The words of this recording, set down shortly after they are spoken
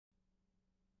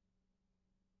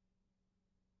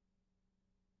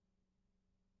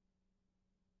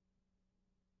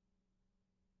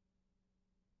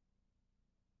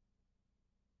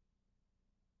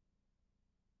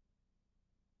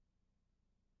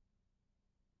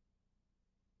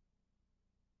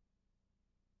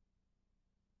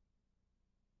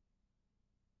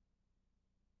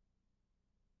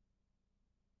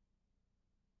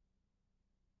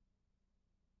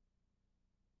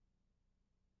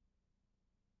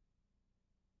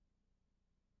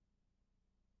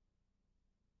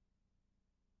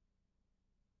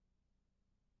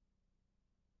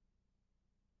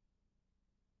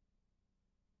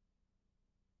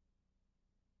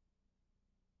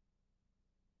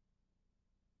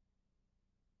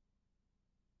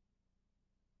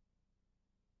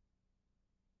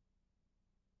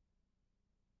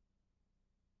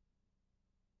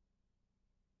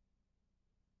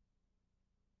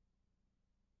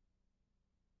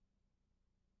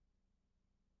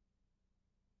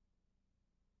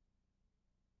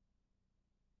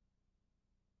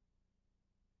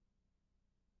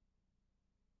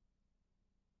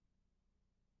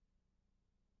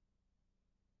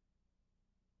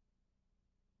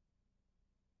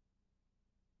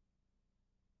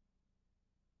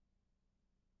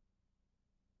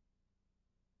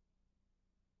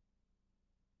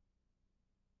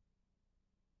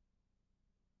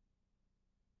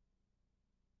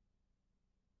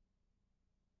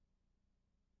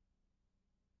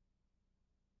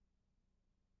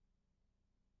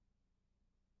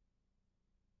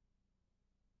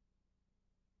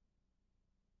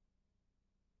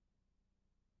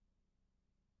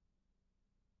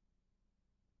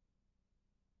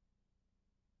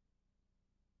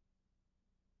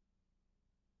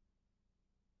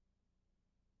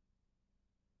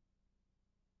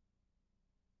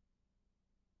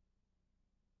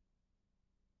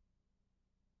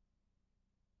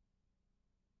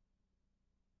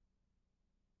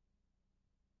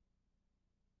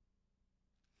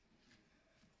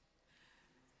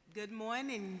Good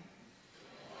morning.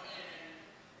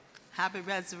 Happy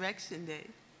Resurrection Day.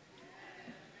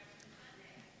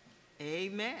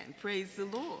 Amen. Praise the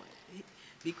Lord.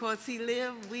 Because he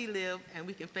lived, we live, and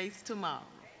we can face tomorrow.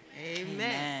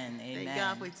 Amen. Amen. Thank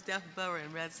God for his death, burial,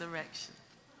 and resurrection.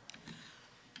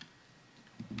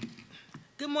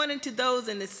 Good morning to those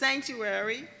in the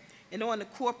sanctuary and on the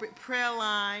corporate prayer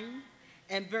line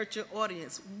and virtual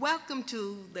audience. Welcome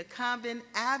to the Convent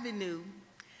Avenue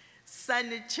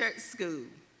Sunday Church School,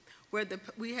 where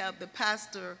we have the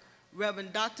pastor,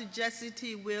 Reverend Dr. Jesse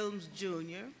T. Williams,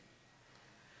 Jr.,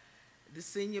 the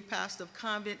senior pastor of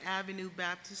Convent Avenue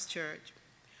Baptist Church.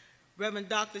 Reverend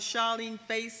Dr. Charlene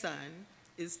Faison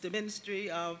is the Ministry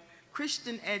of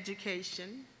Christian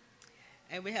Education.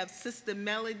 And we have Sister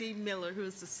Melody Miller, who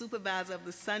is the supervisor of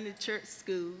the Sunday Church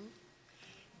School.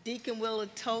 Deacon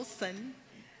Willard Tolson.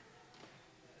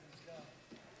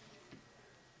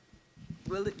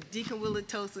 Deacon Willard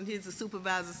Tolson, he's the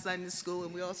supervisor of Sunday School.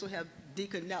 And we also have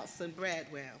Deacon Nelson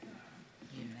Bradwell.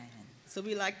 Amen. So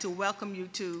we'd like to welcome you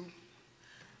to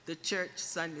the church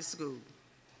Sunday School.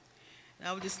 And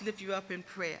I will just lift you up in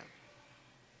prayer.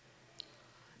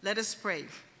 Let us pray.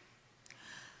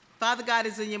 Father God,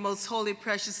 it's in your most holy,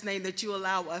 precious name that you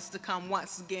allow us to come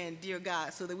once again, dear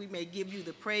God, so that we may give you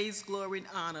the praise, glory, and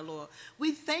honor, Lord.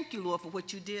 We thank you, Lord, for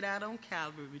what you did out on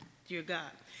Calvary, dear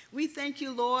God. We thank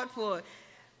you, Lord, for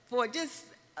just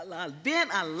being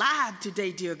alive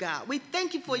today, dear God. We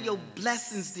thank you for your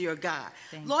blessings, dear God.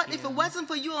 Lord, if it wasn't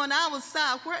for you on our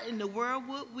side, where in the world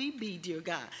would we be, dear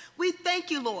God? We thank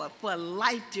you, Lord, for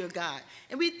life, dear God.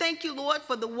 And we thank you, Lord,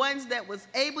 for the ones that was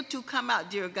able to come out,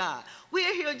 dear God. We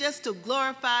are here just to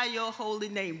glorify your holy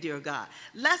name, dear God.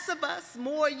 Less of us,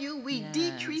 more you. We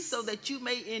decrease so that you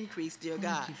may increase, dear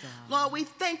God. Lord, we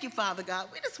thank you, Father God.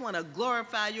 We just want to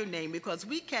glorify your name because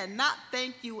we cannot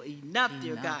thank you enough,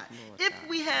 dear God. If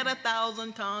we had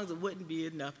 1,000 tongues, it wouldn't be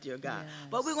enough, dear God.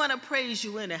 But we want to praise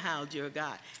you anyhow, dear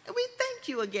God. And we thank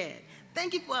you again.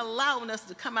 Thank you for allowing us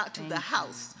to come out to the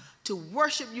house to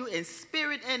worship you in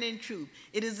spirit and in truth.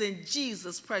 It is in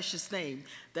Jesus' precious name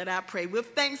that I pray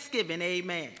with thanksgiving.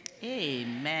 Amen.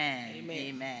 Amen.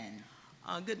 Amen.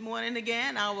 Good morning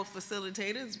again, our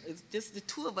facilitators. It's just the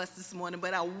two of us this morning,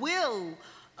 but I will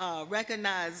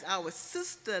recognize our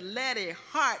Sis.Lettie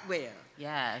Hartwell.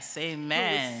 Yes,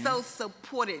 amen. Who is so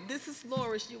supported. This is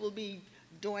Lourdes. You will be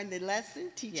doing the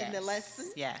lesson, teaching the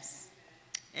lesson. Yes.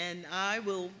 And I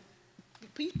will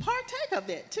partake of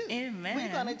that too. Amen.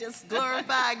 We're going to just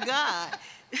glorify God.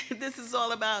 This is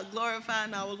all about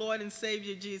glorifying our Lord and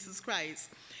Savior Jesus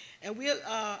Christ. And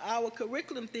our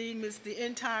curriculum theme is the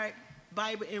entire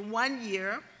Bible in 1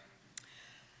 year.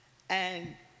 And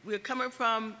we're coming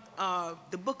from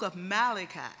the book of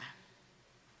Malachi.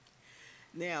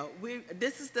 Now,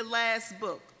 this is the last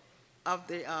book of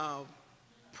the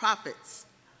prophets,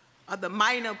 of the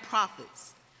minor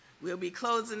prophets. We'll be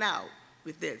closing out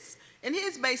with this. And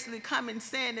he's basically coming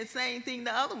saying the same thing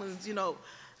the other ones,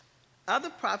 other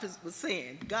prophets were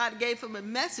saying. God gave him a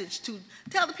message to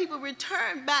tell the people,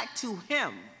 return back to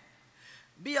him.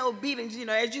 Be obedient.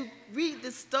 As you read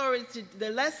the story, the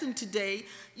lesson today,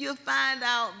 you'll find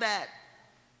out that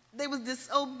they was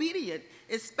disobedient,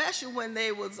 especially when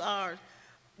they was,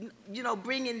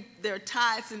 bringing their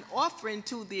tithes and offering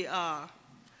to the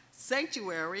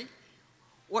sanctuary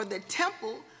or the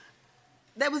temple.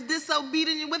 They was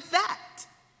disobedient with that.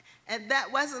 And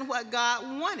that wasn't what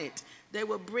God wanted. They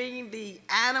were bringing the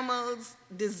animals,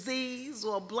 disease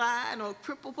or blind or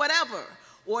crippled, whatever,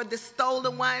 or the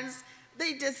stolen ones.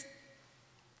 They just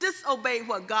disobeyed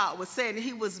what God was saying. And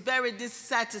he was very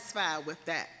dissatisfied with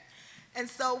that. And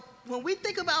so when we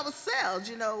think of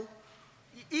ourselves,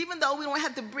 even though we don't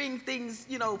have to bring things,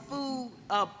 food,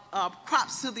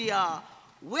 crops to the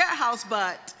warehouse,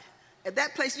 but at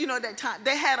that place, that time,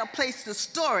 they had a place to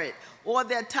store it, or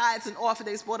their tithes and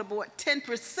offerings, they brought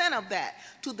 10% of that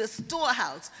to the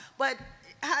storehouse. But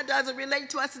how does it relate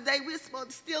to us today? We're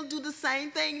supposed to still do the same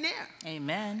thing there.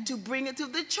 Amen. To bring it to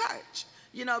the church,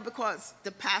 because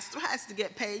the pastor has to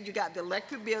get paid. You got the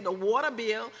electric bill, the water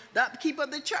bill, the upkeep of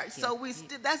the church. So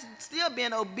that's still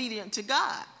being obedient to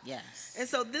God. Yes. And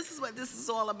so this is what this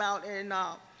is all about. And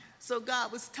so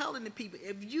God was telling the people,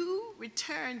 if you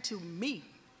return to me,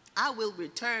 I will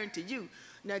return to you.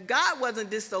 Now, God wasn't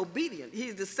disobedient.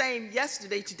 He's the same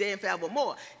yesterday, today, and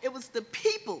forevermore. It was the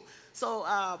people. So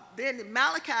then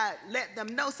Malachi let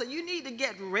them know, so you need to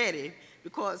get ready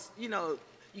because, you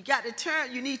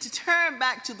need to turn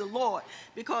back to the Lord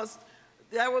because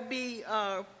there will be,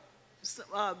 the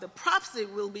prophecy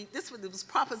will be, this was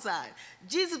prophesied.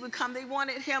 Jesus would come. They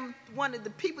wanted the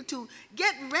people to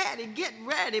get ready,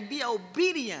 be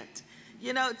obedient.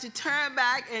 you know, to turn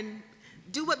back and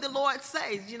do what the Lord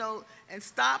says, you know, and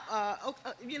stop,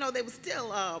 you know, they were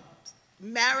still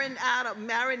marrying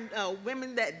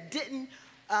women that didn't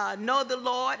know the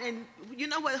Lord. And you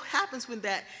know what happens with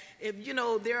that? If, you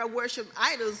know, there are worship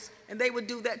idols, and they would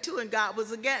do that too, and God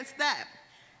was against that.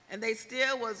 And they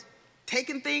still was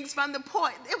taking things from the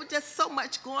poor. There was just so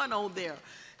much going on there.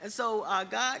 And so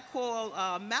God called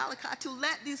Malachi to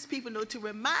let these people know, to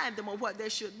remind them of what they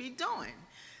should be doing,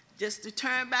 just to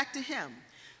turn back to him.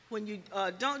 When you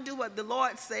don't do what the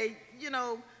Lord say, you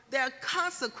know, there are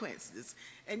consequences.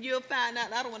 And you'll find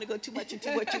out, I don't want to go too much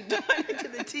into what you're doing into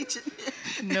the teaching.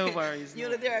 No worries. You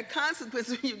know, there are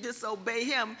consequences when you disobey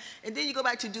him. And then you go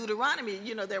back to Deuteronomy,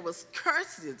 you know, there was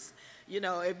curses. You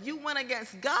know, if you went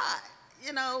against God,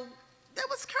 you know, there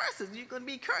was curses. You're going to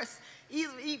be cursed.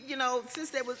 You know, since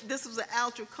this was an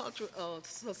agricultural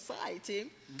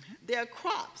society, their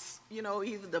crops, you know,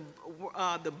 either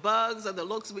the bugs or the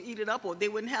locusts would eat it up, or they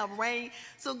wouldn't have rain.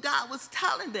 So God was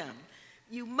telling them,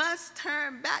 you must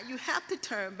turn back. You have to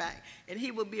turn back, and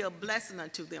he will be a blessing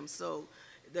unto them. So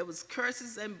there was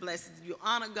curses and blessings. You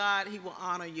honor God, he will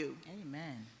honor you.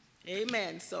 Amen.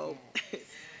 Amen. So,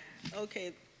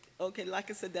 okay, like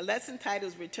I said, the lesson title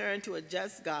is Return to a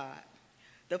Just God.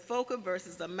 The focal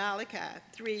verses are Malachi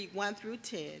 3, 1 through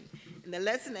 10. And the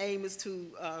lesson aim is to,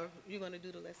 you're going to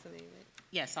do the lesson aim, right?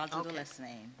 Yes, I'll do the lesson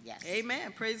aim. Yes.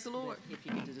 Amen. Praise the Lord. If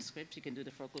you can do the script, you can do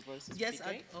the focal verses. Yes,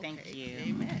 okay. Thank you.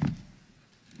 Amen.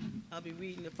 I'll be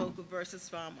reading the focal verses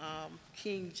from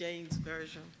King James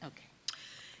Version. Okay.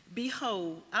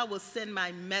 Behold, I will send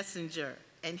my messenger,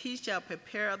 and he shall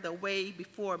prepare the way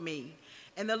before me.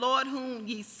 And the Lord whom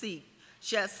ye seek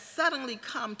shall suddenly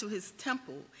come to his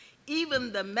temple,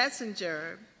 even the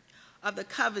messenger of the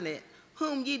covenant,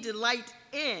 whom ye delight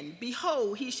in.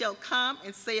 Behold, he shall come,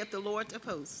 and saith the Lord of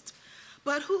hosts.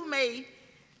 But who may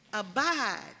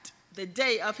abide the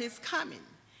day of his coming?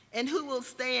 And who will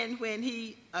stand when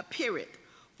he appeareth?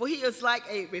 For he is like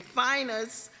a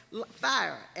refiner's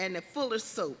fire and a fuller's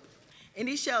soap. And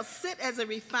he shall sit as a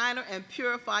refiner and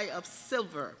purifier of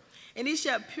silver. And he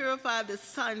shall purify the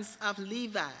sons of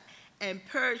Levi, and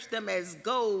purge them as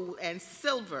gold and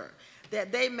silver,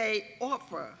 that they may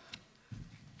offer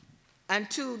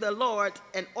unto the Lord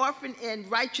an offering in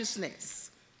righteousness.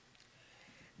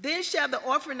 Then shall the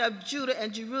offering of Judah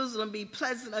and Jerusalem be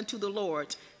pleasant unto the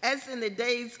Lord, as in the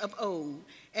days of old,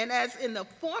 and as in the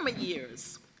former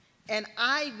years. And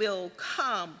I will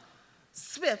come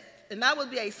swift, and I will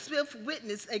be a swift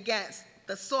witness against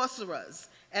the sorcerers,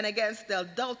 and against the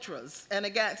adulterers, and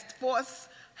against false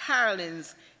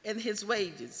hirelings in his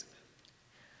wages.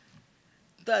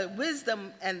 The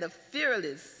wisdom and the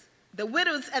fearless, the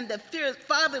widows and the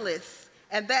fatherless,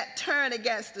 and that turn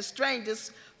against the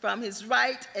strangers from his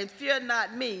right, and fear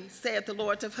not me, saith the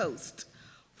Lord of hosts.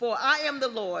 For I am the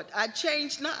Lord, I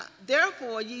change not.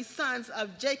 Therefore ye sons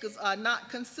of Jacob are not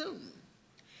consumed.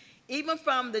 Even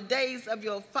from the days of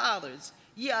your fathers,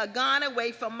 ye are gone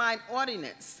away from mine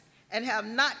ordinance, and have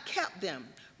not kept them.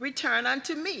 Return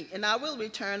unto me, and I will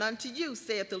return unto you,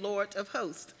 saith the Lord of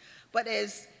hosts. But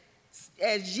as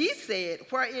ye said,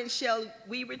 wherein shall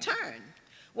we return?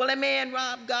 Will a man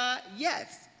rob God?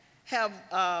 Yes, have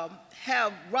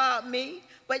robbed me.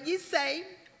 But ye say,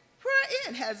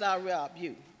 wherein has I robbed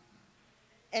you?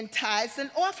 And tithes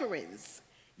and offerings.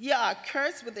 Ye are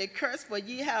cursed with a curse, for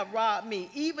ye have robbed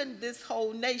me, even this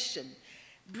whole nation.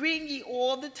 Bring ye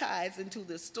all the tithes into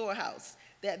the storehouse,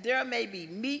 that there may be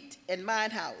meat in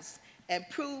mine house, and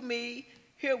prove me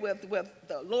herewith with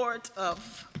the Lord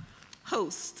of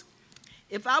hosts.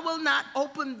 If I will not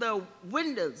open the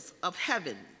windows of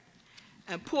heaven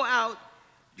and pour out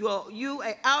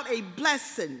a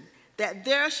blessing, that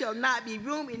there shall not be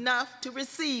room enough to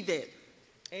receive it.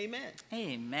 Amen.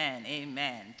 Amen.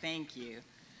 Amen. Thank you.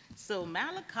 So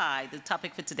Malachi, the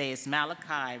topic for today is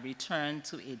Malachi, return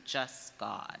to a just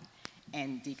God.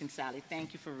 And Deacon Sally,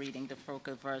 thank you for reading the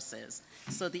focal verses.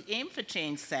 So the aim for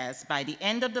change says, by the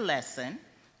end of the lesson,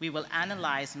 we will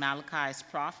analyze Malachi's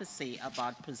prophecy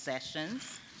about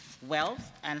possessions,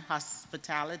 wealth, and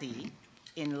hospitality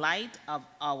in light of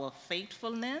our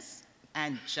faithfulness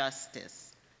and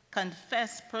justice,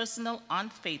 confess personal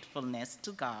unfaithfulness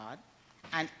to God,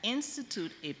 and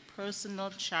institute a personal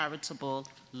charitable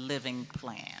living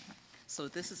plan. So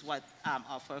this is what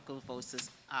our focal verses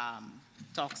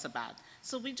talks about.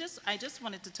 So I just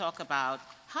wanted to talk about,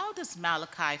 how does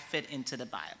Malachi fit into the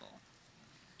Bible?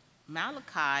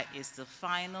 Malachi is the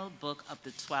final book of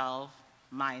the 12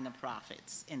 minor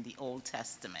prophets in the Old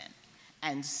Testament.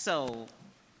 And so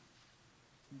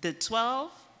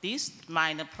these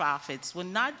minor prophets were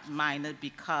not minor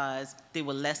because they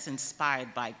were less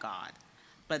inspired by God,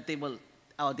 but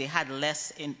they had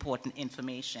less important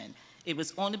information. It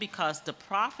was only because the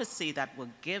prophecy that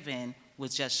were given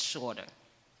was just shorter.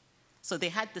 So they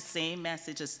had the same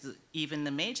message as even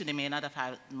the major. They may not have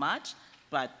had much,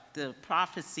 but the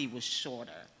prophecy was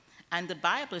shorter. And the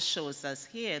Bible shows us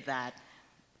here that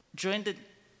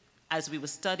as we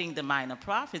were studying the minor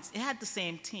prophets, it had the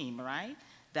same theme, right?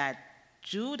 That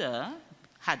Judah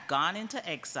had gone into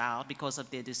exile because of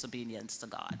their disobedience to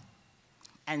God.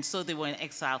 And so they were in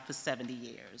exile for 70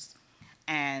 years.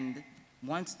 And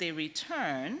once they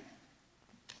returned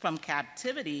from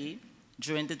captivity,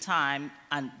 during the time,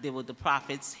 and there were the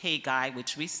prophets Haggai,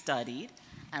 which we studied,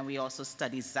 and we also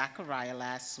studied Zechariah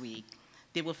last week.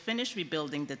 They were finished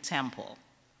rebuilding the temple.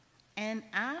 And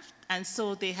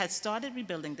so they had started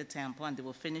rebuilding the temple, and they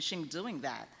were finishing doing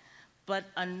that. But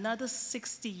another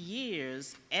 60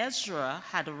 years, Ezra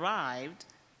had arrived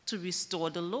to restore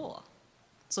the law.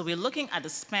 So we're looking at a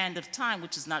span of time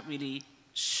which is not really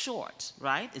short,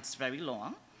 right? It's very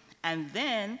long. And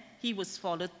then he was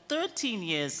followed 13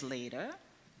 years later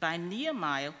by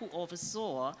Nehemiah, who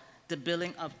oversaw the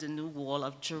building of the new wall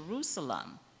of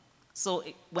Jerusalem. So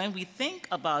when we think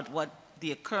about what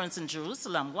the occurrence in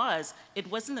Jerusalem was, it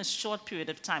wasn't a short period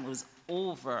of time. It was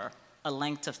over a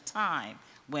length of time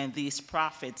when these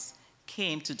prophets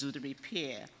came to do the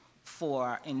repair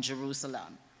in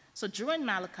Jerusalem. So during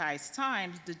Malachi's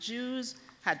time, the Jews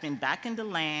had been back in the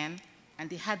land, and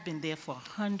they had been there for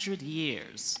 100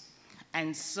 years.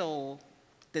 And so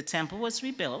the temple was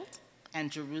rebuilt,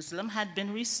 and Jerusalem had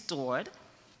been restored.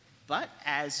 But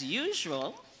as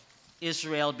usual,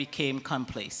 Israel became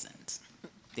complacent.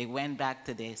 They went back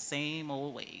to their same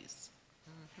old ways.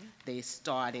 They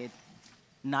started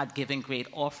not giving great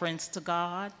offerings to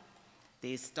God.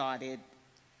 They started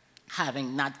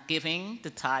not giving the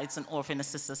tithes and offerings, as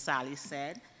Sister Sally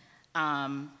said.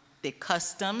 The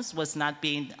customs was not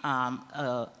being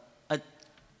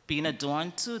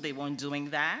adorned to. They weren't doing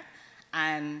that.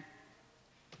 And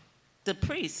the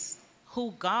priests,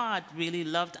 who God really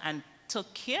loved and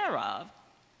took care of,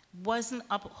 wasn't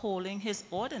upholding his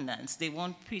ordinance. They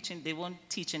weren't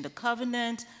teaching the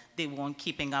covenant. They weren't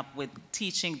keeping up with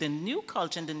teaching the new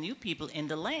culture and the new people in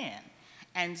the land.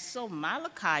 And so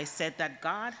Malachi said that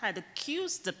God had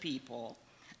accused the people,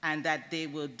 and that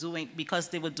because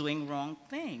they were doing wrong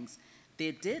things.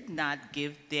 They did not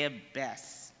give their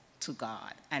best to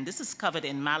God. And this is covered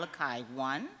in Malachi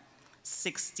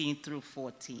 1:16 through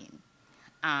 14.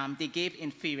 They gave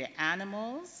inferior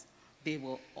animals. They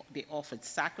offered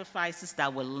sacrifices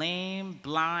that were lame,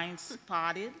 blind,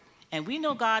 spotted. And we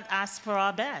know God asked for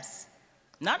our best.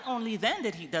 Not only then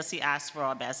does he ask for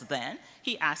our best then,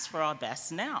 he asks for our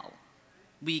best now.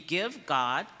 We give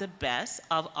God the best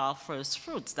of our first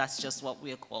fruits. That's just what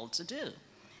we are called to do.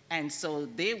 And so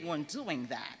they weren't doing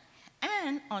that.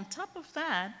 And on top of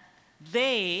that,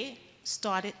 they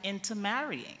started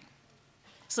intermarrying.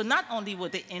 So not only were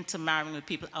they intermarrying with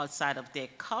people outside of their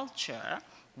culture,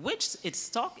 which it's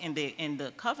taught in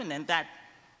the covenant that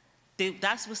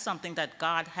that was something that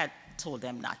God had told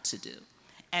them not to do.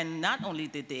 And not only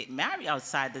did they marry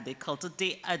outside of their culture,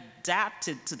 they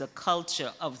adapted to the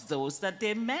culture of those that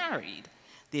they married.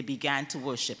 They began to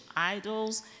worship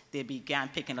idols. They began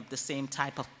picking up the same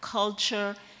type of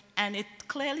culture. And it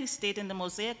clearly stated in the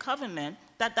Mosaic covenant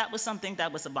that that was something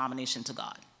that was abomination to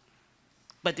God.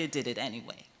 But they did it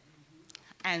anyway.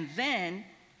 And then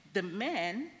the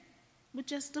men would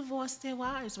just divorce their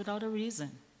wives without a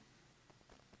reason.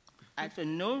 And for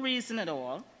no reason at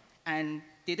all. And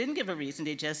they didn't give a reason,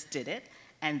 they just did it.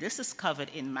 And this is covered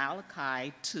in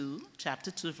Malachi 2, chapter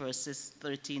 2, verses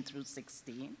 13 through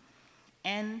 16.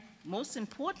 And most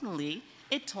importantly,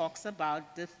 it talks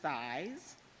about the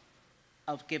size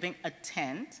of giving a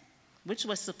tenth, which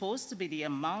was supposed to be the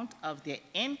amount of their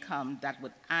income that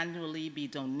would annually be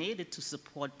donated to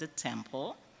support the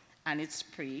temple and its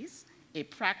priests, a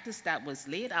practice that was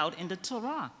laid out in the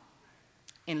Torah,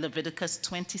 in Leviticus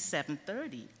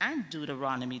 27:30 and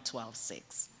Deuteronomy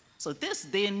 12:6. So this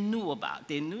they knew about.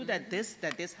 They knew that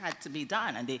this had to be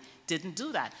done, and they didn't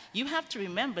do that. You have to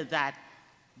remember that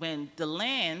when the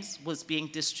lands was being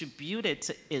distributed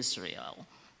to Israel,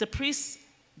 the priests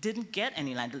didn't get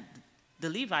any land. The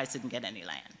Levites didn't get any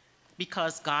land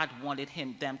because God wanted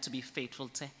them to be faithful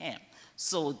to him.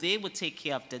 So they would take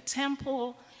care of the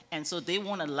temple, and so they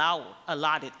won't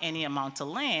allotted any amount of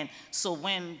land. So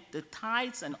when the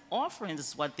tithes and offerings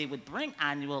is what they would bring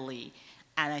annually,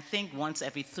 and I think once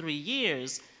every 3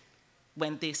 years,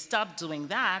 when they stopped doing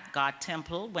that, God's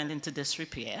temple went into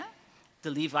disrepair.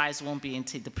 The Levites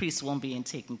the priests won't be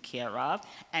taken care of.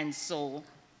 And so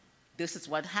this is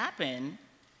what happened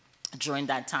during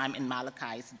that time in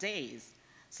Malachi's days.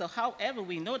 So, however,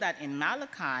 we know that in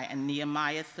Malachi and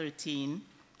Nehemiah 13,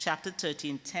 chapter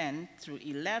 13, 10 through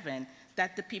 11,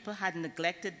 that the people had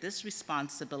neglected this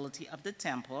responsibility of the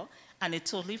temple, and it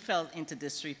totally fell into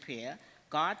disrepair.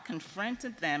 God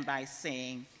confronted them by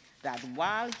saying that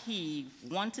while he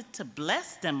wanted to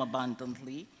bless them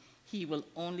abundantly, he will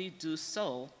only do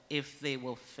so if they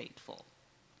were faithful.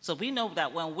 So we know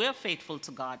that when we're faithful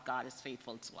to God, God is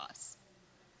faithful to us.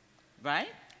 Right?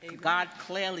 Amen. God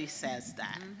clearly says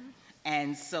that.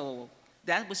 And so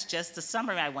that was just a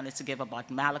summary I wanted to give about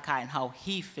Malachi and how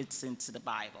he fits into the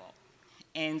Bible.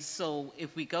 And so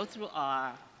if we go through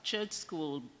our church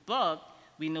school book,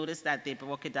 we notice that they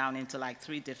broke it down into like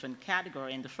 3 different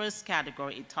categories. In the first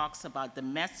category, it talks about the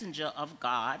messenger of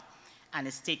God, and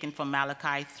it's taken from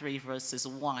Malachi 3, verses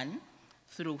 1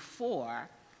 through 4.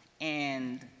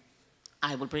 And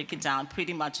I will break it down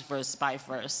pretty much verse by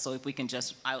verse, so if we can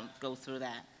just, I'll go through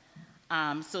that.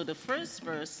 So the first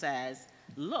verse says,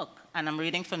 look, and I'm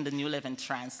reading from the New Living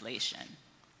Translation.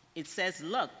 It says,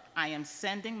 look, I am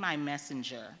sending my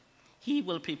messenger. He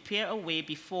will prepare a way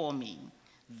before me.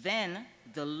 Then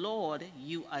the Lord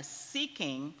you are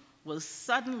seeking will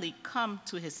suddenly come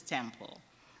to his temple.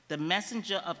 The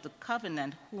messenger of the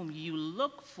covenant whom you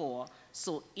look for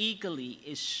so eagerly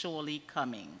is surely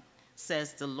coming,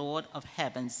 says the Lord of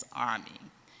heaven's army.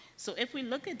 So if we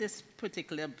look at this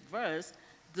particular verse,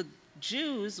 the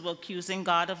Jews were accusing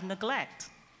God of neglect.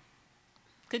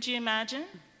 Could you imagine?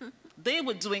 They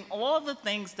were doing all the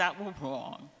things that were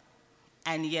wrong,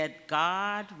 and yet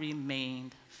God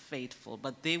remained faithful,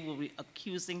 but they were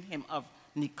accusing him of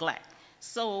neglect.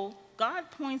 So God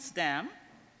points them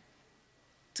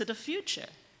to the future,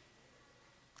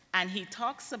 and he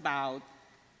talks about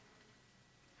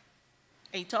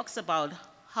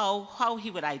how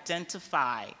he would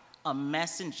identify a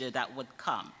messenger that would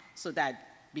come, so that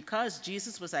because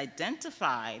Jesus was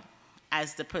identified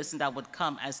as the person that would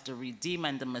come as the Redeemer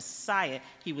and the Messiah,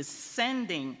 he was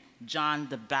sending John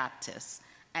the Baptist.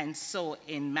 And so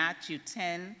in Matthew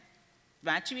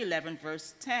 11,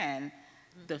 verse 10,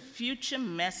 the future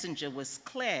messenger would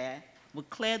clear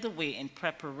the way in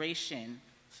preparation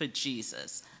for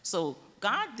Jesus. So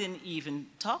God didn't even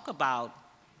talk about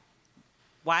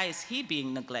why is he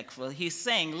being neglectful. He's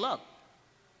saying, look,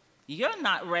 you're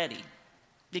not ready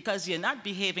because you're not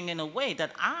behaving in a way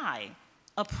that I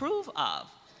approve of.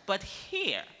 But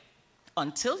here,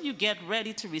 until you get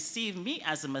ready to receive me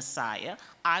as a Messiah,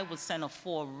 I will send a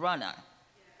forerunner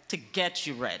to get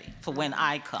you ready for when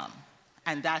I come.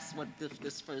 And that's what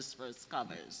this first verse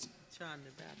covers. John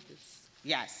the Baptist.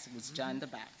 Yes, it was John the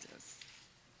Baptist.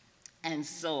 And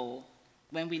so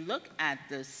when we look at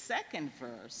the second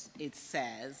verse, it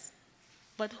says,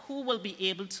 but who will be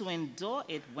able to endure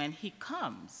it when he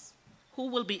comes? Who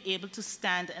will be able to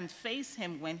stand and face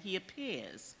him when he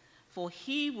appears? For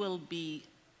he will be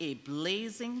a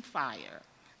blazing fire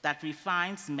that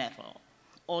refines metal,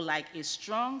 or like a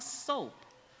strong soap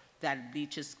that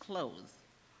bleaches clothes.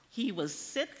 He will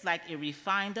sit like a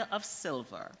refiner of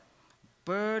silver,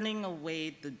 burning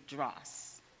away the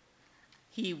dross.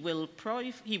 He will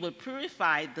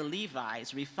purify the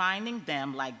Levites, refining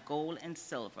them like gold and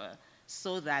silver,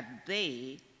 so that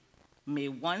they may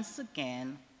once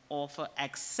again offer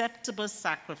acceptable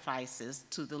sacrifices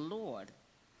to the Lord.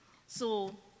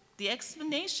 So the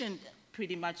explanation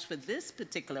pretty much for this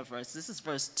particular verse, this is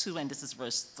verse 2 and this is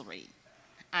verse 3.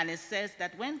 And it says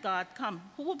that when God comes,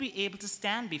 who will be able to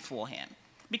stand before him?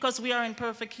 Because we are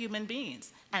imperfect human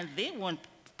beings, and they weren't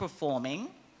performing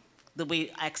the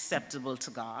way acceptable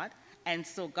to God. And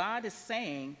so God is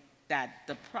saying that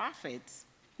the prophets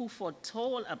who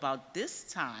foretold about this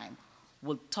time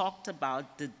will talk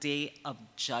about the day of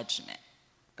judgment.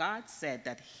 God said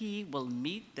that he will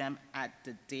meet them at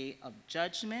the day of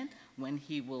judgment when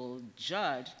he will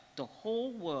judge the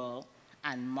whole world,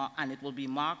 and it will be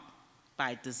marked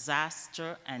by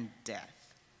disaster and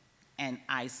death. And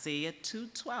Isaiah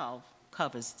 2:12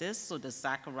 covers this, so does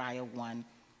Zechariah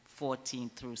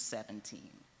 1:14 through 17.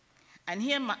 And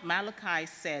here Malachi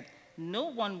said no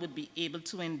one would be able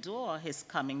to endure his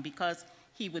coming because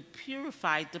he would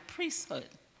purify the priesthood,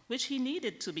 which he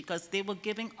needed to, because they were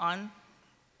giving on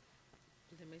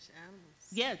diminished animals.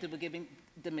 Yeah, they were giving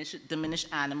diminished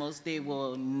animals. They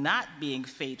were not being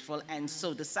faithful, and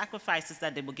so the sacrifices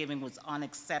that they were giving was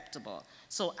unacceptable.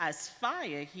 So as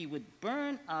fire, he would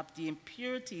burn up the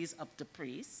impurities of the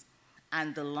priests,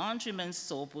 and the laundryman's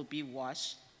soap would be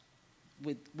washed,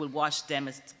 will wash them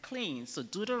as clean. So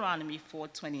Deuteronomy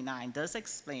 4:29 does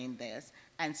explain this.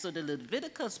 And so the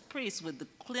Leviticus priest, with the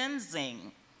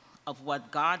cleansing of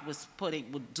what God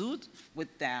would do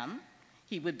with them,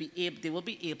 they will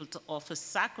be able to offer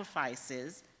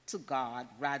sacrifices to God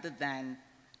rather than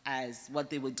as what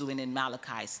they were doing in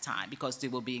Malachi's time, because they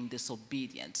were being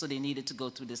disobedient. So they needed to go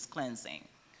through this cleansing.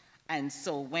 And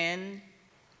so when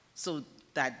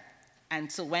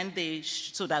they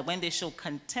show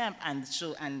contempt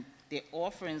and their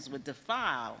offerings would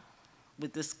defile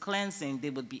with this cleansing,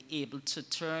 they would be able to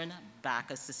turn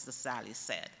back, as Sister Sally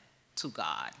said, to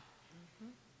God.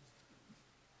 Mm-hmm.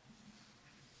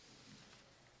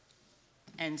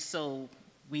 And so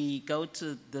we go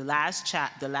to the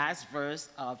last verse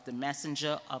of the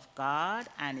messenger of God,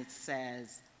 and it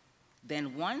says,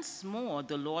 "Then once more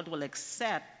the Lord will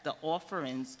accept the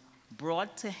offerings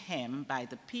brought to him by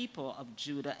the people of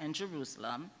Judah and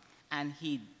Jerusalem, and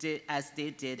he did as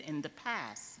they did in the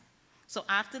past." So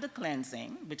after the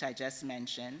cleansing, which I just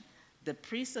mentioned, the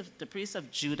priests of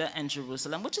Judah and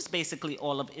Jerusalem, which is basically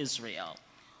all of Israel,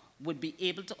 would be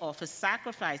able to offer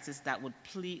sacrifices that would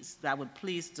please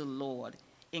the Lord,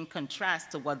 in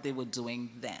contrast to what they were doing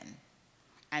then.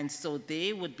 And so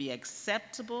they would be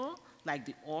acceptable, like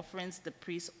the offerings the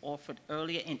priests offered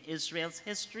earlier in Israel's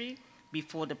history,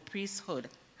 before the priesthood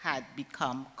had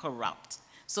become corrupt.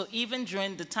 So even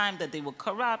during the time that they were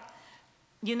corrupt,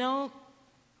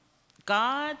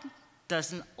 God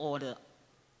doesn't honor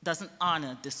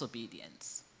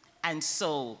disobedience. And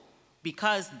so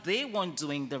because they weren't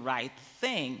doing the right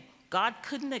thing, God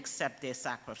couldn't accept their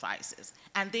sacrifices,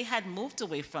 and they had moved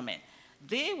away from it.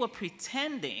 They were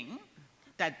pretending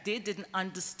that they didn't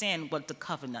understand what the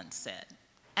covenant said,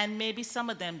 and maybe some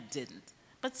of them didn't,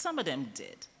 but some of them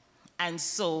did. And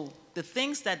so the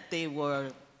things that they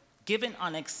were given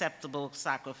unacceptable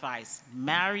sacrifice,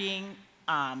 marrying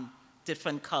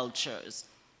different cultures,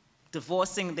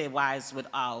 divorcing their wives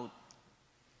without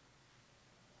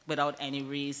any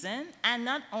reason, and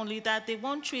not only that, they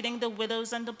weren't treating the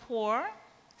widows and the poor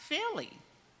fairly.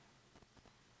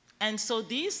 And so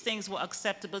these things were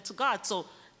acceptable to God. So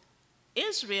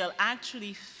Israel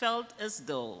actually felt as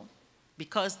though,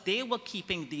 because they were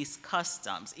keeping these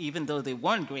customs, even though they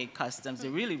weren't great customs, they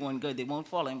really weren't good, they weren't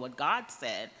following what God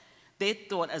said, they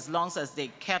thought as long as they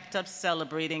kept up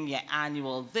celebrating the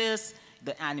annual feast,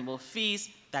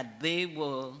 that they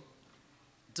were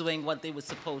doing what they were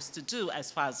supposed to do as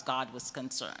far as God was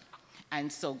concerned.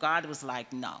 And so God was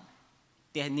like, no,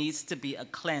 there needs to be a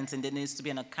cleanse and there needs to be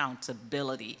an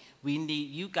accountability.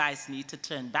 You guys need to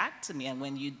turn back to me, and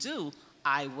when you do,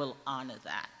 I will honor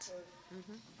that.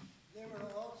 Mm-hmm. They were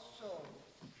also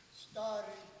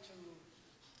starting to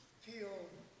feel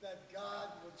that God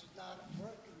was not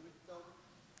working with them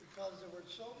because there were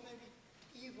so many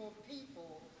evil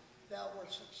people that were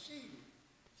succeeding.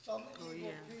 Some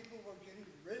evil people were getting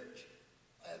rich,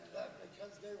 and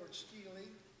because they were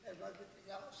stealing and everything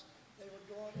else, they were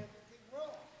doing everything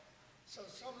wrong. So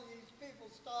some of these people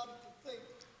started to think,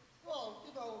 well,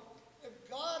 if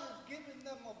God is giving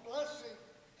them a blessing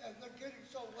and they're getting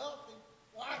so wealthy,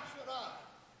 why should I?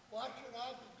 Why should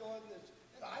I be doing this?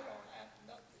 And I don't have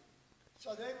nothing.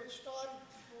 So they were starting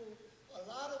to do a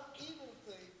lot of evil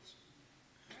things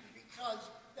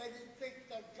because they didn't think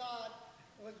that God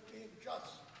was being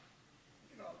just,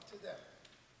 to them.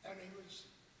 And he was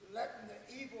letting the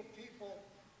evil people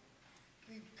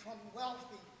become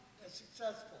wealthy and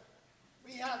successful.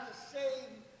 We have the same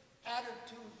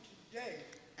attitude today.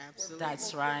 Absolutely.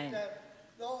 That's right. That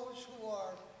those who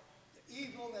are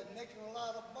evil and making a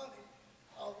lot of money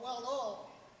are well off,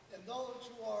 and those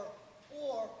who are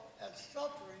poor and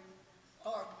suffering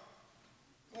are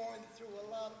going through a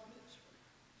lot of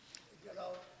misery.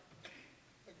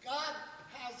 But God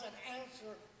has an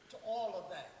answer to all of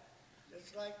that,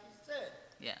 just like you said.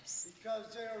 Yes.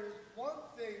 Because there is one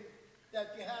thing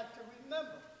that you have to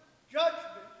remember.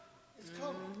 Judgment is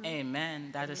coming.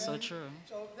 Amen. That is so true.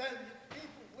 So then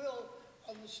people will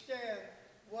understand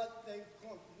what they're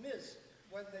going to miss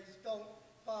when they don't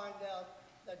find out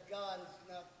that God is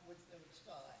not with their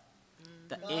side.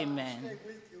 God Amen. will stay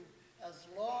with you as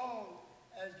long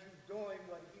as you're doing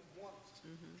what he wants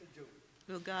to do.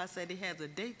 Well, God said he has a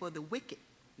day for the wicked.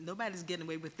 Nobody's getting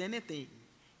away with anything.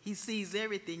 He sees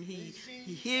everything. He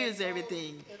hears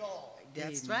everything. It all.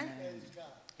 That's Amen. right. Praise God.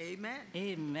 Amen.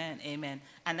 Amen. Amen.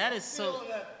 And that is so. Feel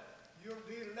that you're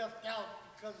being left out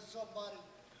because somebody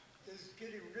is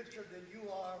getting richer than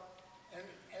you are, and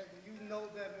you know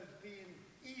them as being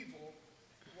evil,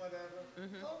 whatever.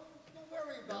 Don't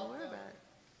worry about Don't worry them. about it.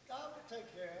 God will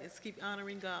take care of it. Let's keep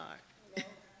honoring God.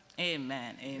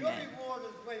 Amen. Your Amen. reward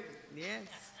is waiting. Yes.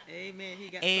 Amen. He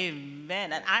got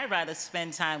Amen. And I'd rather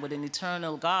spend time with an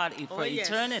eternal God for yes.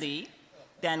 eternity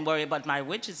than worry about my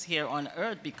riches here on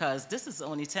earth, because this is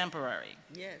only temporary.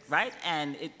 Yes. Right?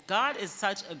 And God is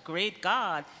such a great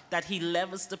God that he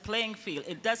levels the playing field.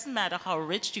 It doesn't matter how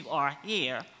rich you are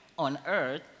here on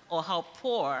earth or how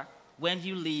poor. When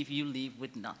you leave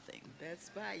with nothing.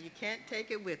 That's right. You can't take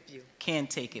it with you. Can't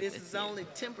take it with you. This is only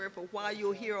temporary for while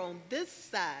you're here on this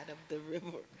side of the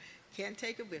river. Can't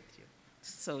take it with you.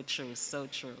 So true, so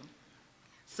true.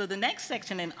 So the next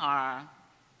section in our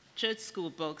church school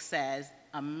book says,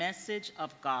 a message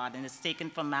of God, and it's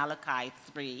taken from Malachi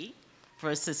 3,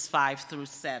 verses 5 through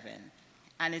 7.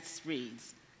 And it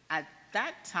reads, at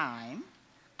that time,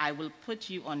 I will put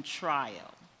you on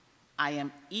trial. I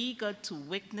am eager to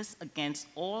witness against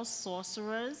all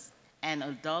sorcerers and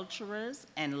adulterers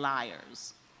and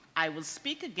liars. I will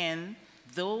speak against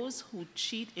those who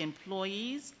cheat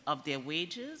employees of their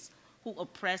wages, who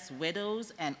oppress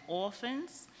widows and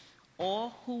orphans,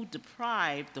 or who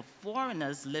deprive the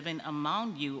foreigners living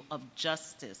among you of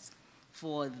justice.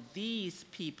 For these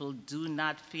people do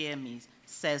not fear me,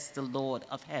 says the Lord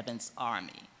of heaven's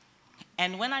army.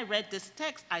 And when I read this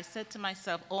text, I said to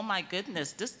myself, oh my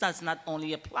goodness, this does not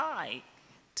only apply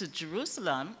to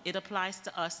Jerusalem, it applies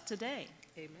to us today.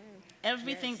 Amen.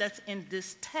 Everything Yes. that's in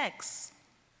this text,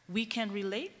 we can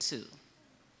relate to,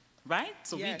 right?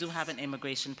 So Yes. we do have an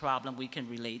immigration problem we can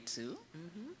relate to.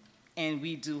 And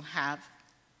we do have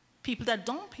people that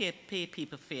don't pay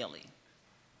people fairly.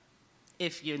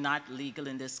 If you're not legal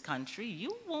in this country,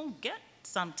 you won't get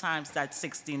sometimes that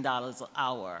 $16 an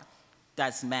hour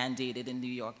that's mandated in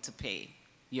New York to pay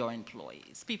your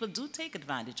employees. People do take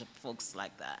advantage of folks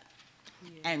like that.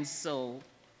 Yeah. And so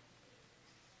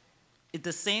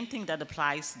the same thing that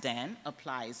applies then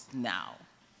applies now.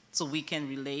 So we can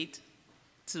relate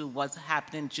to what's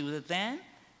happening in Judah then,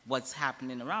 what's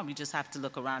happening around. We just have to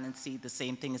look around and see the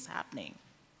same thing is happening,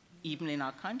 even in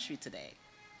our country today.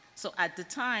 So at the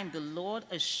time, the Lord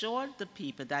assured the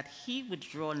people that he would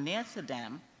draw near to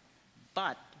them,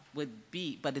 but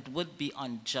it would be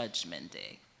on Judgment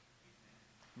Day,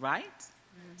 right?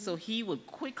 So he would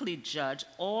quickly judge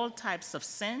all types of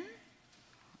sin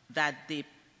that they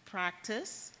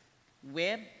practice,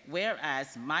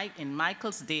 whereas in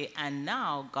Michael's day and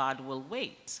now, God will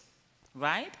wait,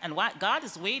 right? And why God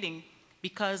is waiting?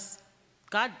 Because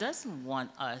God doesn't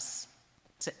want us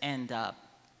to end up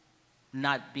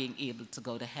not being able to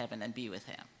go to heaven and be with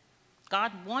him.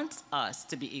 God wants us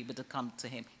to be able to come to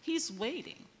him. He's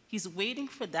waiting. He's waiting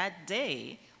for that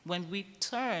day when we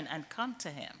turn and come to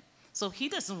him. So he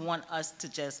doesn't want us to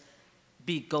just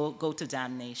go to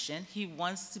damnation. He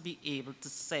wants to be able to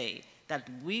say that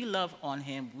we love on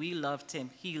him, we loved him,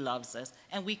 he loves us,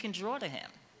 and we can draw to him.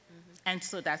 And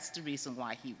so that's the reason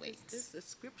why he waits. The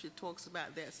scripture talks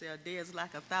about that. Say a day is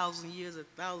like 1,000 years,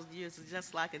 1,000 years is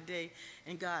just like a day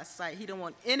in God's sight. He don't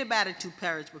want anybody to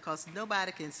perish because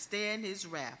nobody can stand his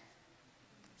wrath.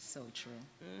 So true.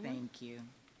 Thank you.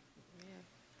 Yeah.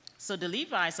 So the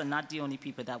Levites are not the only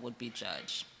people that would be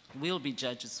judged. We'll be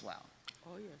judged as well.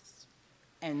 Oh, yes.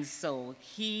 And so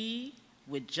he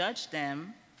would judge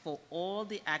them for all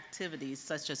the activities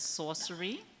such as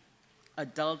sorcery,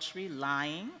 adultery,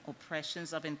 lying,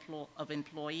 oppressions of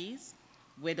employees,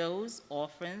 widows,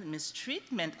 orphans,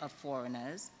 mistreatment of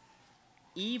foreigners,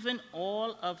 even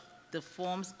all of the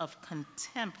forms of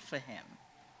contempt for him.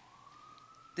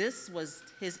 This was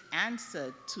his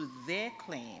answer to their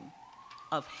claim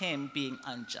of him being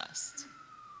unjust.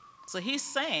 So he's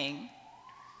saying,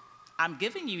 I'm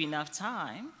giving you enough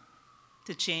time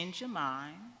to change your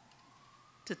mind,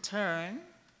 to turn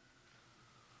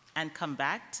and come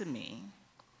back to me,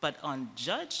 but on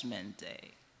Judgment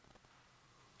Day,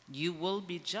 you will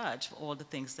be judged for all the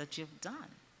things that you've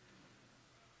done.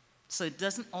 So it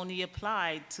doesn't only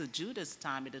apply to Judah's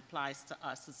time, it applies to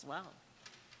us as well.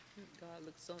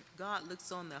 God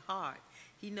looks on the heart.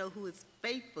 He knows who is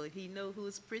faithful. He knows who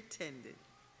is pretending.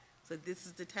 So this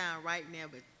is the time right now,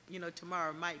 but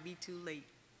tomorrow might be too late.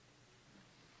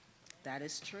 That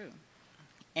is true.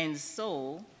 And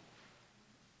so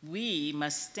we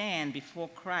must stand before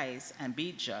Christ and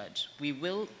be judged. We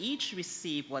will each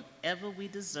receive whatever we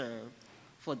deserve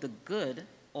for the good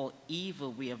or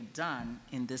evil we have done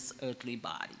in this earthly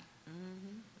body.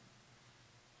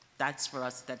 That's for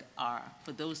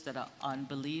those that are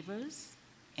unbelievers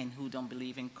and who don't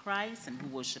believe in Christ and who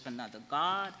worship another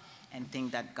God and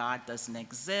think that God doesn't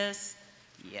exist.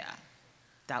 Yeah,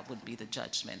 that would be the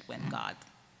judgment when God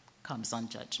comes on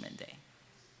Judgment Day.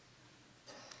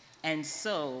 And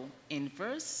so in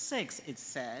verse 6 it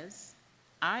says,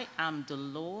 I am the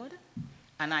Lord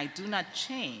and I do not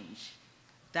change.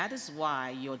 That is why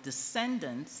your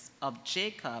descendants of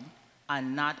Jacob are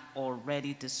not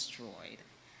already destroyed.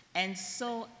 And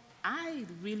so I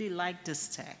really like this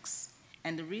text.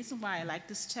 And the reason why I like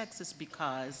this text is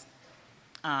because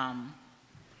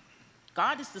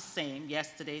God is the same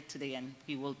yesterday, today, and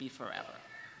he will be forever.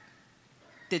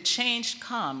 The change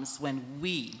comes when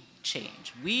we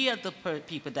change. We are the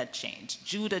people that change.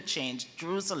 Judah changed,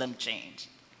 Jerusalem changed.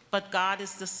 But God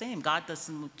is the same. God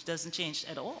doesn't change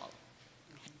at all.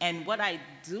 And what I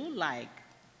do like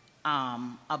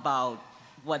about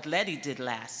what Lettie did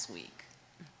last week,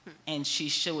 and she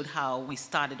showed how we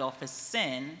started off as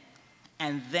sin,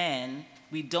 and then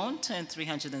we don't turn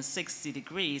 360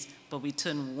 degrees, but we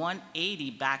turn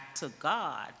 180 back to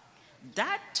God.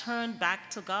 That turn back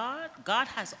to God, God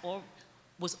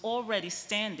was already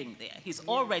standing there. He's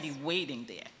already waiting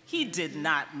there. He did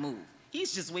not move.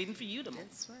 He's just waiting for you to move.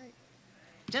 That's right.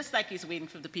 Just like he's waiting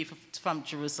for the people from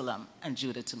Jerusalem and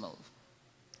Judah to move.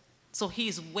 So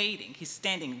he's waiting. He's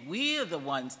standing. We're the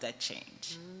ones that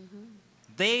change.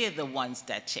 They're the ones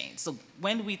that change. So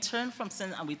when we turn from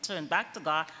sin and we turn back to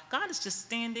God, God is just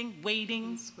standing,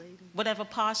 waiting, whatever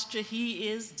posture he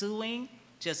is doing,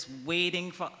 just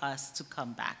waiting for us to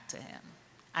come back to him.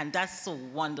 And that's so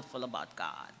wonderful about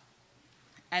God.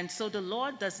 And so the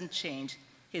Lord doesn't change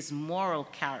his moral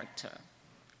character.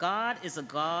 God is a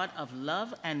God of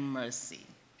love and mercy.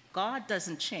 God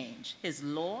doesn't change. His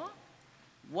law,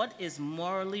 what is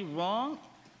morally wrong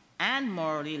and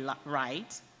morally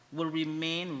right, will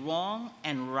remain wrong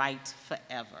and right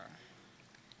forever.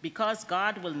 Because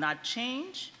God will not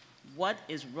change what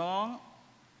is wrong,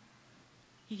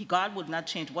 God would not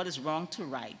change what is wrong to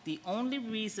right. The only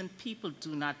reason people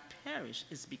do not perish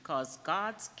is because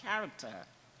God's character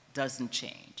doesn't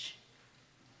change.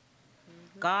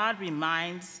 God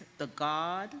remains the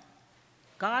God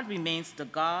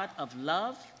of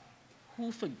love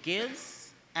who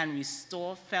forgives and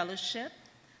restores fellowship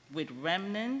with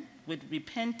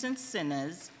repentant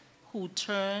sinners who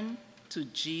turn to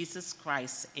Jesus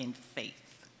Christ in faith.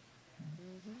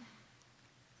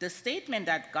 The statement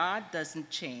that God doesn't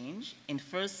change in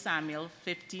 1 Samuel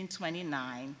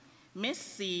 15:29 may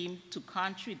seem to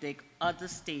contradict other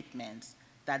statements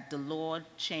that the Lord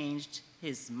changed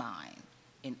his mind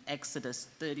in Exodus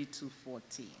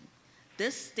 32:14.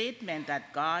 This statement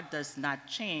that God does not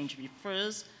change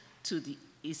refers to the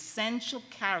essential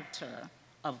character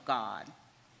of God.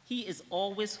 He is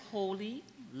always holy,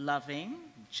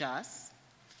 loving, just,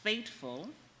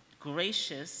 faithful,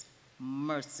 gracious,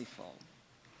 merciful.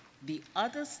 The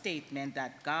other statements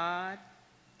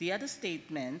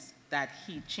that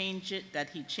he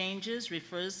changes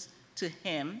refers to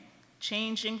him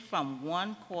changing from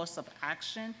one course of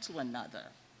action to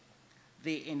another.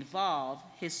 They involve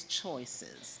his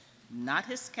choices, not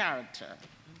his character.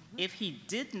 If he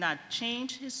did not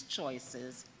change his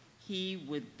choices, he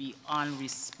would be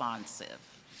unresponsive.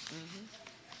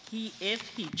 If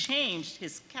he changed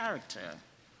his character,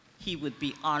 he would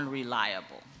be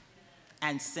unreliable.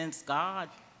 And since God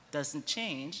doesn't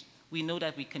change, we know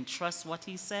that we can trust what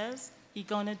he says he's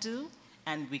going to do,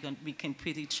 and we can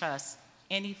pretty trust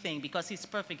anything because he's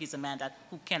perfect. He's a man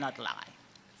who cannot lie.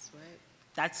 That's right.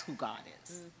 That's who God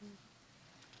is.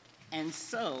 And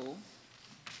so,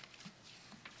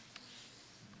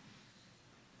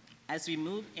 as we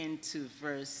move into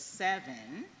verse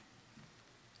 7,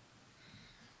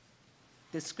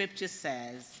 the scripture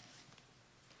says,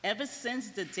 "Ever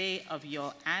since the day of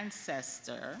your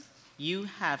ancestor, you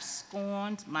have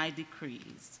scorned my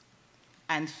decrees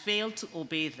and failed to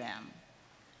obey them.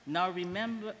 Now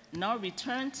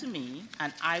return to me,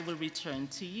 and I will return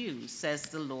to you, says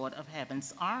the Lord of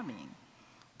heaven's army.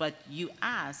 But you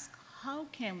ask, how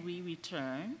can we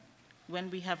return when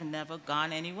we have never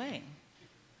gone anyway?"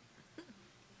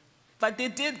 But they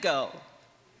did go.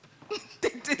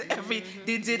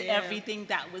 They did everything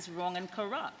that was wrong and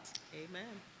corrupt.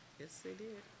 Amen. Yes, they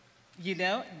did. You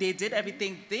know, they did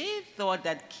everything. They thought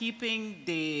that keeping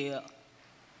their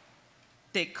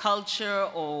culture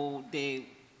or their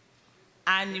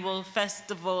annual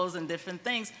festivals and different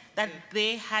things, that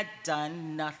they had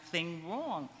done nothing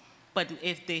wrong. But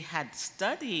if they had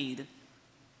studied,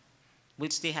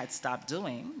 which they had stopped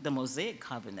doing, the Mosaic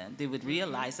covenant, they would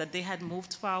realize that they had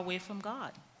moved far away from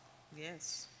God.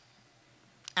 Yes.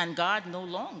 And God no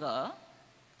longer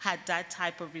had that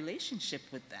type of relationship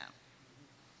with them.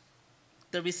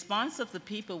 The response of the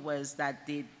people was that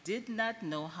they did not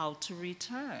know how to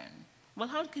return. Well,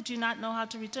 how could you not know how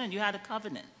to return? You had a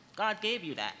covenant. God gave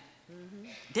you that.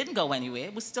 Didn't go anywhere.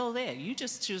 It was still there. You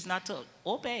just choose not to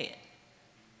obey it.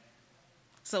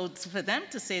 So for them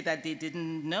to say that they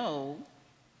didn't know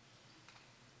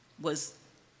was,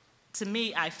 to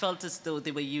me, I felt as though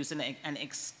they were using an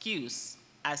excuse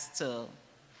as to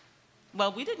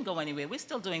Well, we didn't go anywhere. We're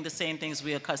still doing the same things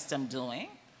we're accustomed doing,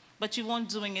 but you weren't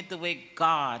doing it the way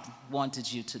God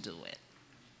wanted you to do it.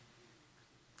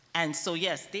 And so,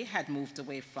 yes, they had moved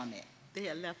away from it. They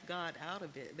had left God out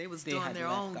of it. They was They doing had their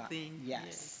left own God. thing.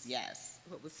 Yes, yes.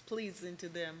 What was pleasing to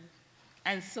them.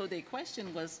 And so the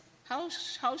question was, how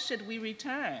should we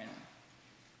return?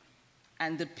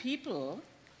 And the people,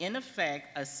 in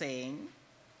effect, are saying,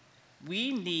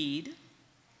 what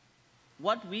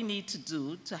do we need to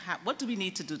do to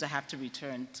have to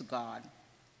return to God?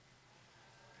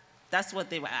 That's what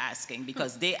they were asking,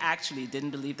 because they actually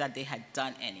didn't believe that they had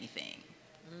done anything.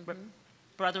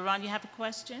 Brother Ron, you have a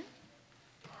question?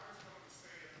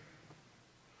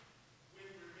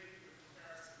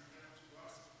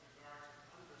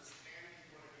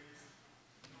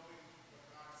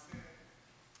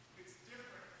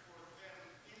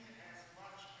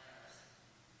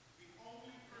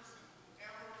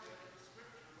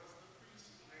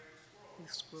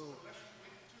 Scroll.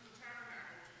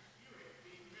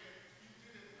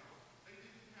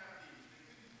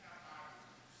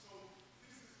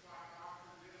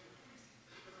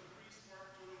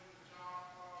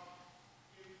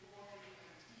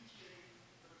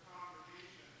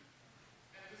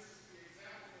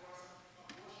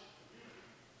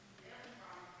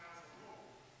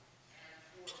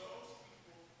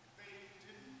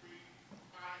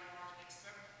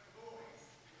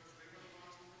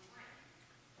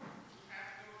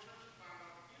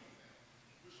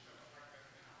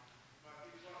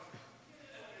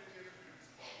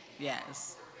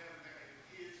 Yes.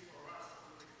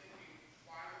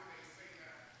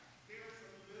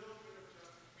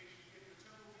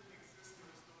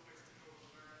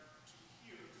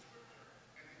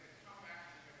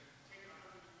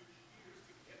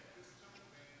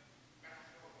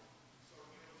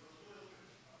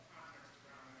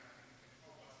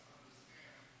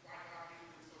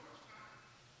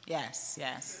 Yes,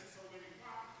 yes.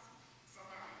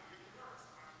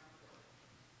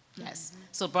 Yes.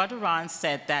 So Brother Ron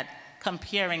said that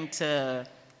comparing to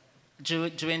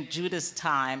during Judah's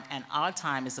time and our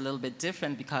time is a little bit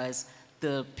different, because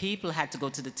the people had to go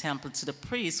to the temple to the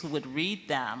priest who would read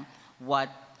them what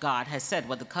God has said,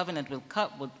 what the covenant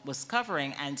was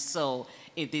covering. And so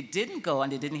if they didn't go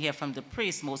and they didn't hear from the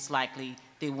priest, most likely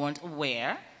they weren't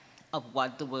aware of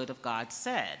what the word of God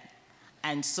said.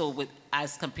 And so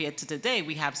as compared to today,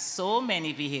 we have so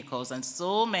many vehicles and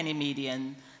so many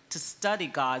mediums to study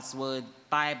God's word,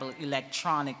 Bible,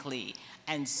 electronically.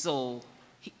 And so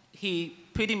he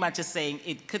pretty much is saying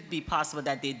it could be possible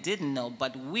that they didn't know,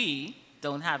 but we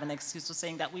don't have an excuse for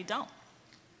saying that we don't.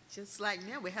 Just like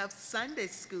now, we have Sunday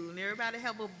school, and everybody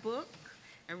have a book,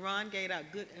 and Ron gave out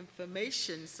good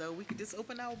information, so we could just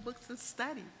open our books and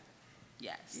study.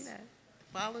 Yes.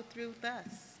 Follow through with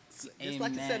us. Just Amen.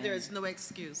 like you said, there is no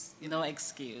excuse. No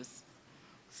excuse.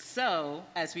 So,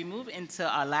 as we move into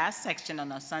our last section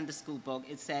on our Sunday school book,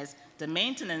 it says, the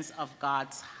maintenance of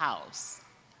God's house.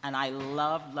 And I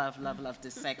love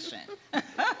this section.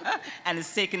 And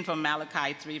it's taken from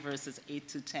Malachi 3, verses 8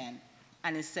 to 10.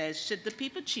 And it says, should the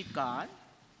people cheat God?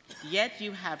 Yet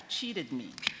you have cheated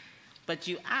me. But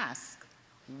you ask,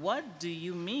 what do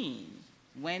you mean?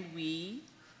 When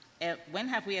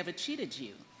have we ever cheated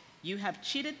you? You have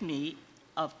cheated me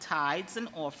of tithes and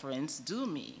offerings due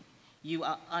me. You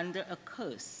are under a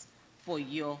curse, for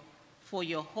your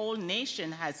whole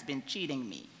nation has been cheating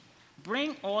me.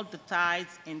 Bring all the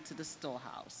tithes into the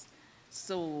storehouse,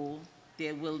 so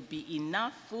there will be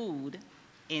enough food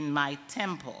in my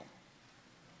temple.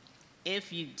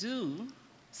 If you do,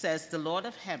 says the Lord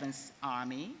of heaven's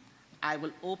army, I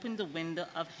will open the window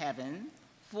of heaven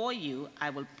for you.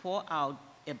 I will pour out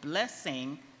a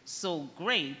blessing so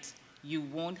great you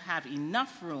won't have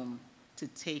enough room to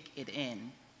take it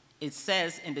in. It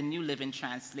says in the New Living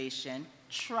Translation,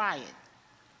 try it,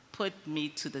 put me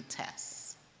to the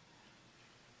test.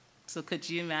 So could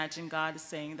you imagine God is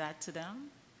saying that to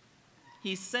them?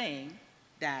 He's saying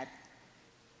that,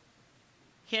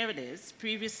 here it is,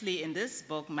 previously in this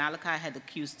book, Malachi had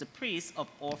accused the priests of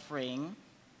offering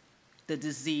the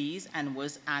diseased and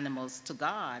worse animals to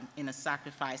God in a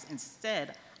sacrifice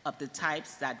instead of the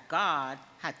types that God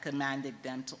had commanded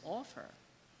them to offer.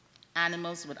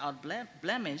 Animals without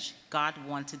blemish, God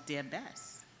wanted their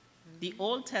best. The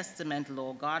Old Testament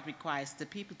law, God requires the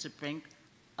people to bring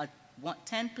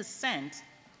 10%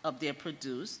 of their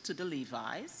produce to the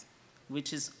Levites,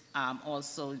 which is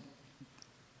also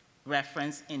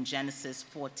referenced in Genesis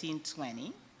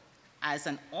 14:20. As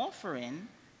an offering,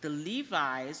 the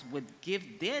Levites would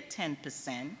give their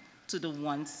 10% to the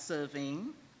ones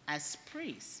serving as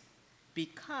priests,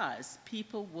 because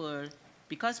people were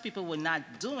because people were not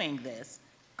doing this,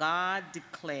 God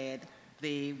declared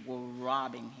they were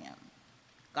robbing him.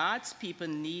 God's people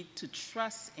need to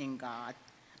trust in God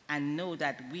and know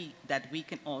that we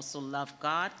can also love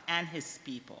God and his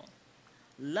people.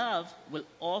 Love will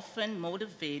often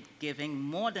motivate giving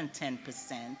more than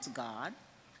 10% to God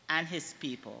and his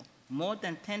people, more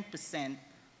than 10%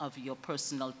 of your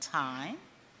personal time,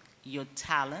 your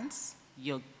talents,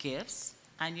 your gifts,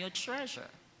 and your treasure.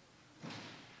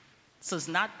 So it's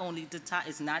not only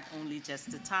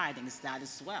just the tithing, it's that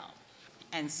as well.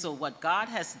 And so what God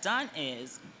has done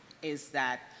is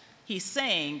that he's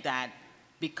saying that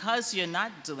because you're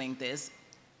not doing this,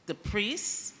 the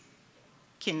priests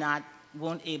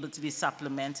weren't able to be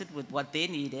supplemented with what they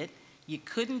needed. You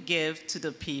couldn't give to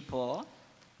the people,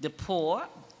 the poor,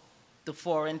 the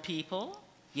foreign people,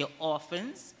 your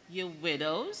orphans, your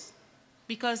widows,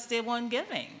 because they weren't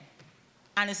giving.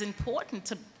 And it's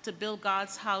important to build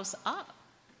God's house up.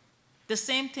 The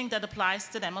same thing that applies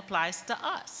to them applies to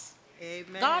us.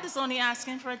 Amen. God is only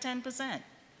asking for a 10%.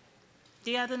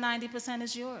 The other 90%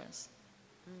 is yours.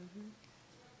 Mm-hmm.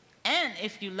 And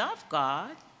if you love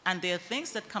God, and there are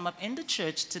things that come up in the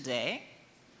church today,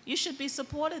 you should be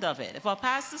supportive of it. If our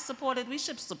pastors support it, we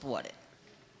should support it.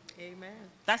 Amen.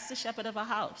 That's the shepherd of a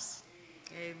house.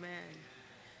 Amen.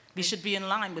 We should be in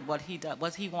line with what he does,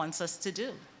 what he wants us to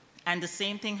do. And the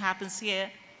same thing happens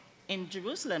here in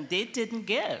Jerusalem. They didn't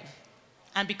give.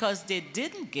 And because they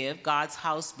didn't give, God's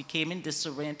house became in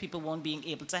disarray and people weren't being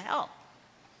able to help.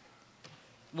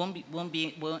 Weren't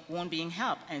being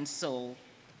helped. And so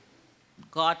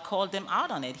God called them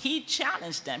out on it. He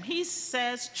challenged them. He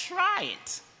says, try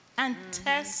it and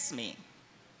test me.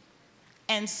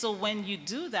 And so when you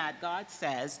do that, God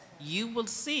says, you will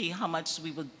see how much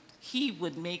he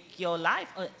would make your life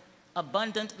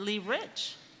abundantly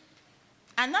rich.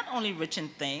 And not only rich in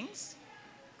things,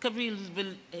 could be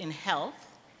in health,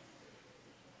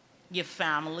 your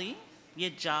family,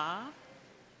 your job.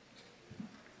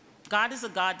 God is a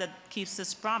God that keeps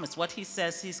his promise. What he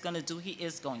says he's going to do, he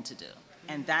is going to do.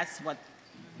 And that's what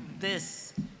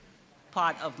this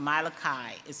part of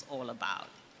Malachi is all about.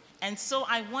 And so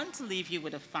I want to leave you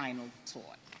with a final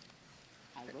thought.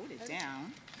 I wrote it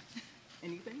down.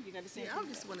 Anything you got to say? Yeah, I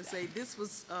just want to say this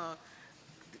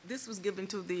was given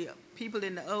to the people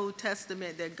in the Old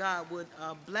Testament that God would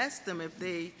bless them if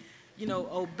they,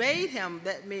 obeyed him.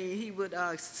 That means he would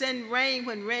send rain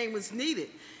when rain was needed.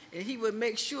 And he would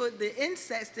make sure the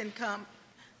insects didn't come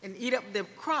and eat up their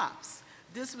crops.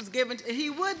 This was given he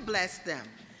would bless them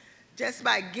just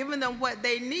by giving them what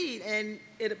they need. And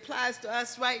it applies to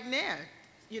us right now,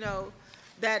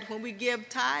 that when we give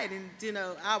tithe and,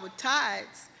 our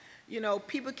tithes,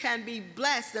 people can be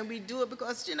blessed, and we do it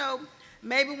because,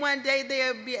 maybe one day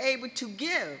they'll be able to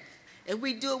give. And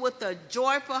we do it with a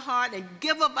joyful heart and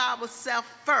give of ourselves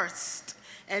first.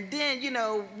 And then,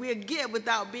 we'll give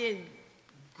without being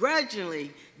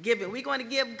grudgingly giving. We're going to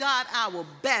give God our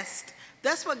best.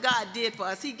 That's what God did for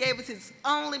us. He gave us his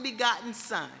only begotten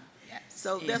son. Yes.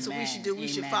 So that's what we should do. We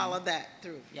should follow that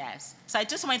through. Yes. So I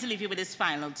just wanted to leave you with this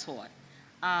final thought.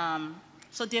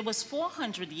 So there was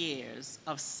 400 years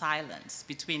of silence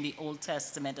between the Old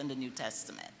Testament and the New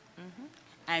Testament. Mm-hmm.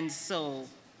 And so,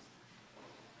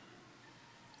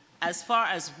 as far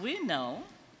as we know,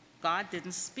 God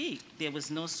didn't speak. There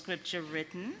was no scripture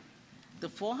written. The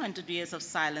 400 years of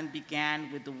silence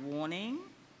began with the warning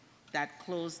that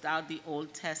closed out the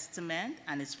Old Testament,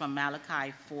 and it's from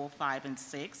Malachi 4, 5, and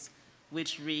 6,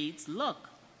 which reads, "Look,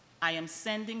 I am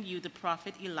sending you the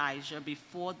prophet Elijah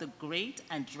before the great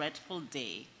and dreadful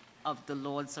day of the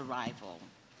Lord's arrival.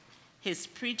 His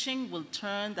preaching will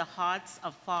turn the hearts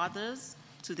of fathers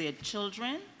to their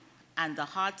children and the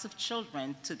hearts of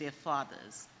children to their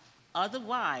fathers.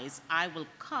 Otherwise, I will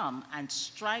come and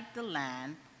strike the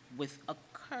land with a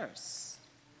curse."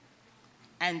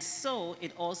 And so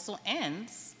it also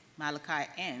ends, Malachi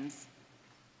ends,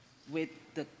 with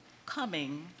the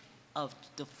coming of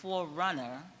the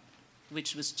forerunner,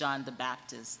 which was John the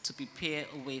Baptist, to prepare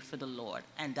a way for the Lord.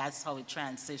 And that's how it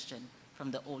transitioned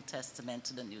from the Old Testament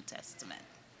to the New Testament.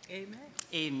 Amen.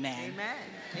 Amen. Amen.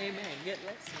 Amen. Good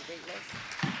lesson. Great lesson.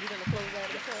 You're going to close out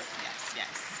in prayer? Yes,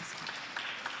 yes.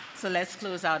 So let's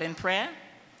close out in prayer.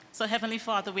 So Heavenly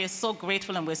Father, we are so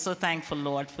grateful and we're so thankful,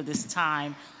 Lord, for this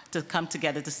time to come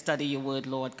together to study your word,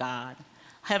 Lord God.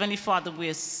 Heavenly Father, we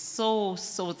are so,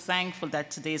 so thankful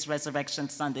that today is Resurrection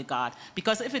Sunday, God,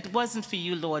 because if it wasn't for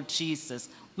you, Lord Jesus,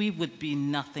 we would be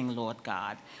nothing, Lord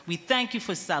God. We thank you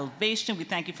for salvation. We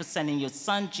thank you for sending your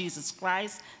Son, Jesus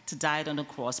Christ, to die on the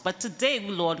cross. But today,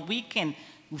 Lord, we can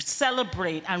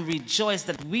celebrate and rejoice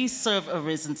that we serve a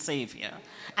risen Savior.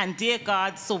 And dear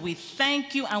God, so we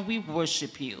thank you and we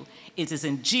worship you. It is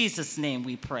in Jesus' name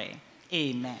we pray.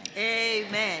 Amen.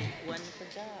 Amen. Wonderful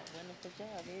job. Wonderful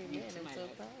job. Amen. I'm so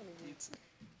proud of you.